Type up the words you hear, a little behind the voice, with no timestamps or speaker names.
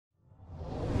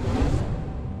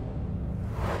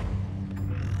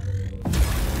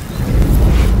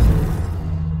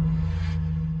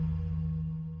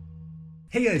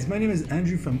Hey guys, my name is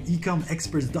Andrew from Ecom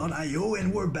Experts.io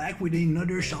and we're back with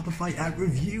another Shopify app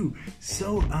review.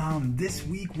 So this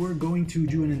week we're going to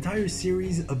do an entire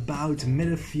series about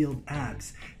Metafields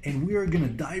apps, and we are going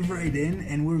to dive right in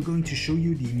and we're going to show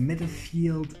you the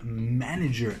Metafields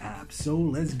Manager app. So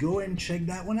let's go and check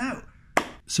that one out.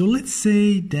 So let's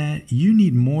say that you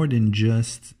need more than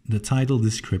just the title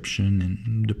description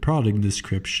and the product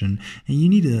description, and you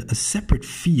need a separate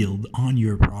field on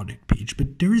your product page,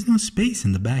 but there is no space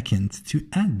in the backend to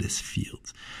add this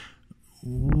field.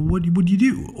 What would you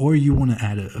do? Or you want to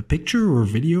add a picture or a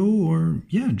video or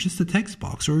just a text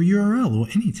box or a URL or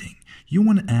anything. You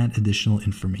want to add additional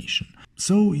information.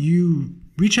 So you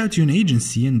reach out to an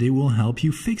agency and they will help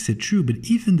you fix it, true, but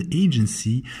even the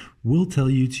agency will tell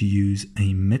you to use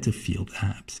a Metafields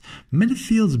apps.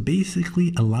 Metafields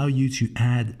basically allow you to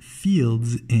add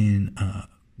fields in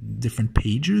different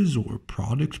pages or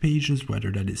product pages,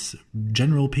 whether that is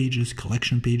general pages,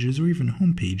 collection pages, or even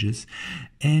home pages.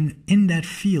 And in that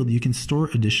field, you can store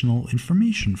additional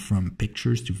information from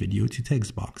pictures to video to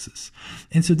text boxes.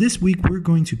 And so this week, we're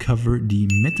going to cover the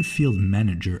Metafields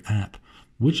Manager app,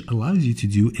 which allows you to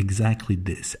do exactly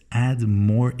this: add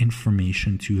more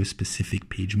information to a specific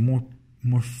page,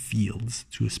 more fields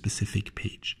to a specific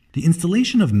page. The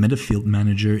installation of Metafields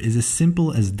Manager is as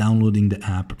simple as downloading the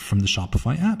app from the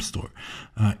Shopify App Store,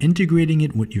 integrating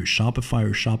it with your Shopify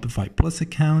or Shopify Plus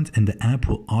account, and the app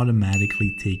will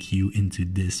automatically take you into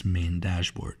this main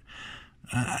dashboard.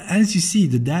 As you see,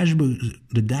 the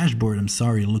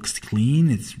dashboard, looks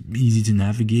clean. It's easy to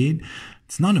navigate.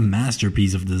 It's not a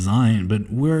masterpiece of design,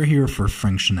 but we're here for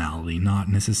functionality, not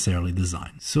necessarily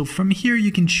design. So from here,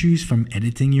 you can choose from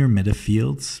editing your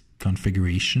Metafields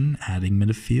configuration, adding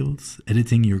Metafields,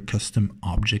 editing your custom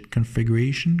object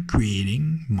configuration,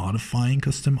 creating, modifying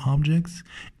custom objects,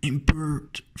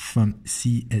 import from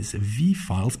CSV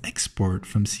files, export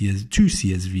from to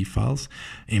CSV files,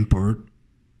 import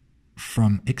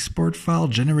from export file,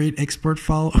 generate export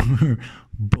file, or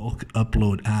bulk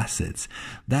upload assets.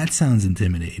 That sounds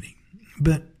intimidating,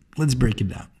 but let's break it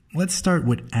down. Let's start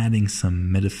with adding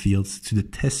some Metafields to the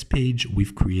test page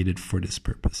we've created for this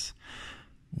purpose.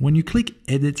 When you click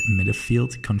Edit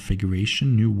Metafield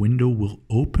Configuration, new window will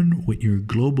open with your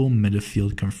global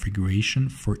Metafield configuration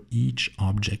for each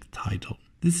object title.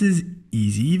 This is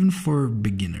easy, even for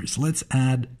beginners. Let's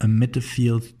add a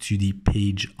Metafield to the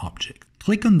page object.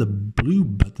 Click on the blue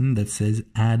button that says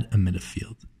Add a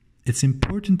Metafield. It's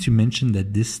important to mention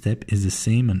that this step is the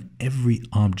same on every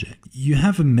object. You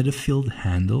have a Metafield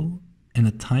handle and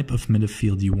a type of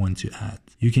Metafield you want to add.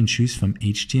 You can choose from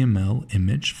HTML,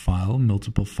 image, file,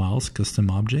 multiple files, custom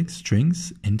objects,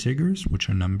 strings, integers, which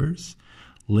are numbers,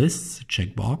 lists,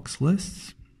 checkbox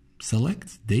lists,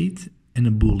 select, date, and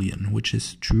a Boolean, which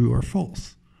is true or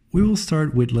false. We will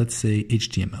start with, let's say,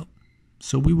 HTML.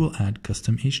 So we will add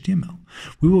custom HTML.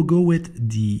 We will go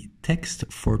with the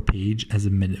text for page as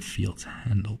a Metafields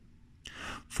handle.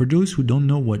 For those who don't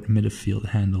know what Metafield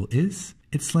handle is,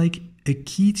 it's like a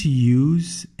key to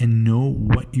use and know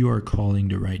what you are calling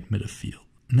the right Metafield.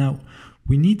 Now,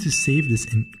 we need to save this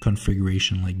in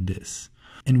configuration like this.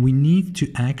 And we need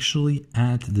to actually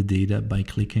add the data by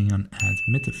clicking on Add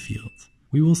Metafield.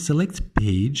 We will select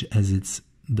page as it's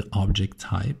the object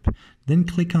type, then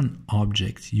click on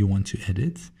object you want to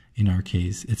edit. In our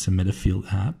case, it's a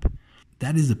Metafields app.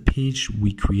 That is the page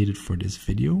we created for this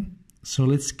video. So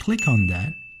let's click on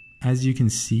that. As you can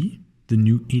see, the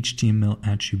new HTML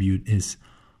attribute is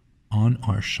on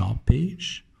our shop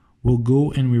page. We'll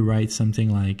go and we write something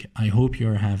like, I hope you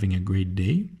are having a great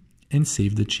day, and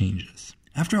save the changes.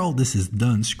 After all this is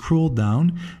done, scroll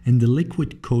down and the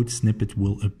liquid code snippet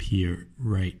will appear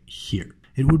right here.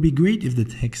 It would be great if the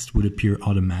text would appear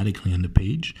automatically on the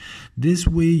page. This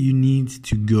way you need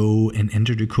to go and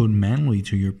enter the code manually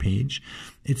to your page.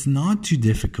 It's not too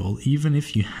difficult, even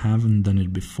if you haven't done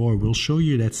it before. We'll show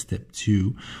you that step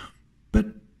too. But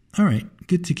alright,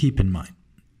 good to keep in mind.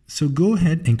 So go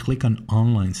ahead and click on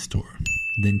Online Store,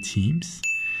 then Teams.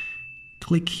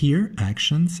 Click here,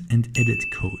 Actions, and Edit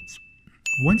Codes.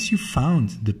 Once you found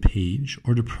the page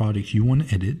or the product you want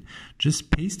to edit,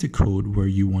 just paste the code where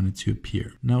you want it to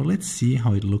appear. Now let's see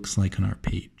how it looks like on our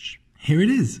page. Here it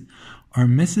is. Our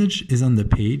message is on the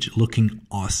page looking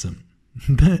awesome.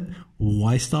 But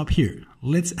why stop here?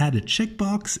 Let's add a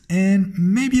checkbox and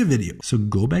maybe a video. So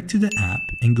go back to the app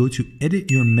and go to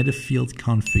Edit your Metafields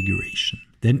configuration.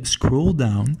 Then scroll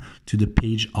down to the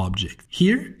page object.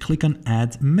 Here, click on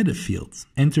Add Metafields.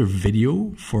 Enter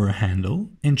video for a handle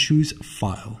and choose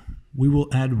File. We will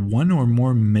add one or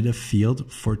more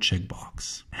Metafield for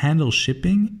checkbox. Handle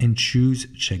shipping and choose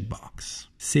checkbox.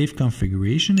 Save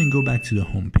configuration and go back to the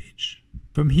home page.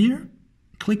 From here,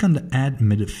 click on the Add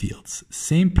Metafields.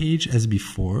 Same page as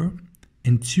before,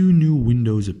 and 2 new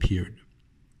windows appeared.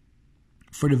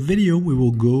 For the video, we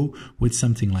will go with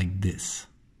something like this.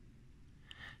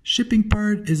 Shipping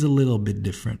part is a little bit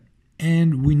different,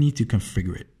 and we need to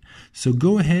configure it. So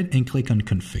go ahead and click on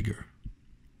Configure.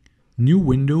 New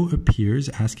window appears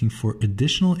asking for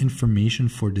additional information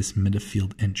for this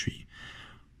Metafield entry.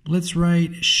 Let's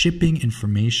write shipping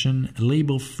information,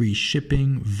 label free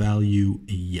shipping, value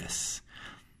yes.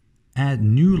 Add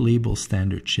new label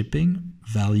standard shipping,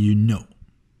 value no.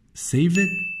 Save it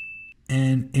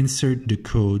and insert the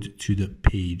code to the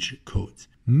page code.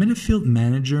 Metafields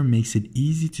Manager makes it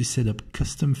easy to set up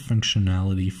custom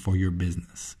functionality for your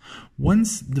business.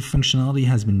 Once the functionality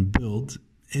has been built,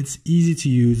 it's easy to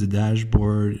use the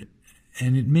dashboard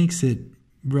and it makes it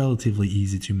relatively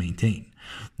easy to maintain.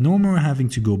 No more having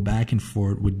to go back and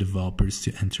forth with developers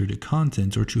to enter the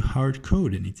content or to hard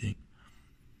code anything.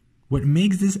 What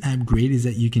makes this app great is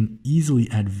that you can easily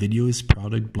add videos,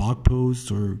 product, blog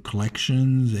posts, or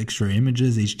collections, extra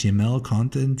images, HTML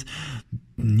content,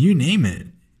 you name it.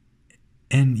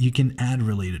 And you can add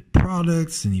related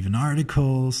products and even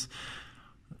articles.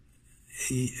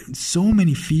 So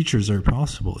many features are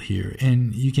possible here,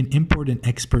 and you can import and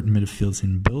export Metafields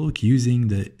in bulk using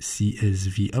the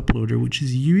CSV uploader, which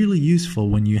is really useful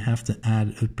when you have to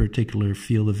add a particular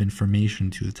field of information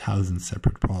to 1,000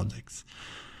 separate projects.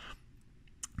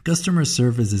 Customer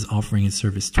service is offering its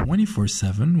service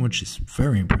 24/7, which is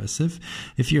very impressive.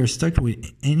 If you are stuck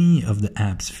with any of the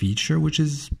app's feature, which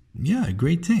is, a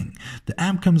great thing. The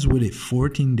app comes with a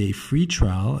 14-day free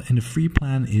trial and the free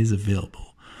plan is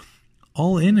available.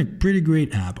 All in, a pretty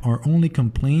great app. Our only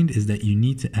complaint is that you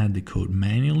need to add the code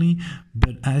manually,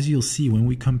 but as you'll see when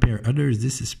we compare others,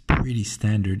 this is pretty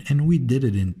standard and we did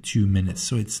it in 2 minutes,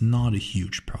 so it's not a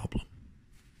huge problem.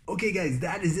 Okay guys,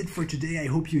 that is it for today. I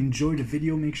hope you enjoyed the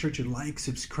video. Make sure to like,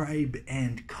 subscribe,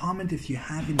 and comment if you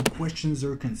have any questions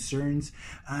or concerns.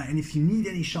 And if you need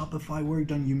any Shopify work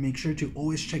done, you make sure to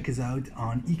always check us out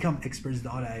on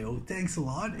ecomexperts.io. Thanks a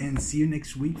lot and see you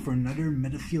next week for another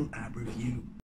Metafields App Review.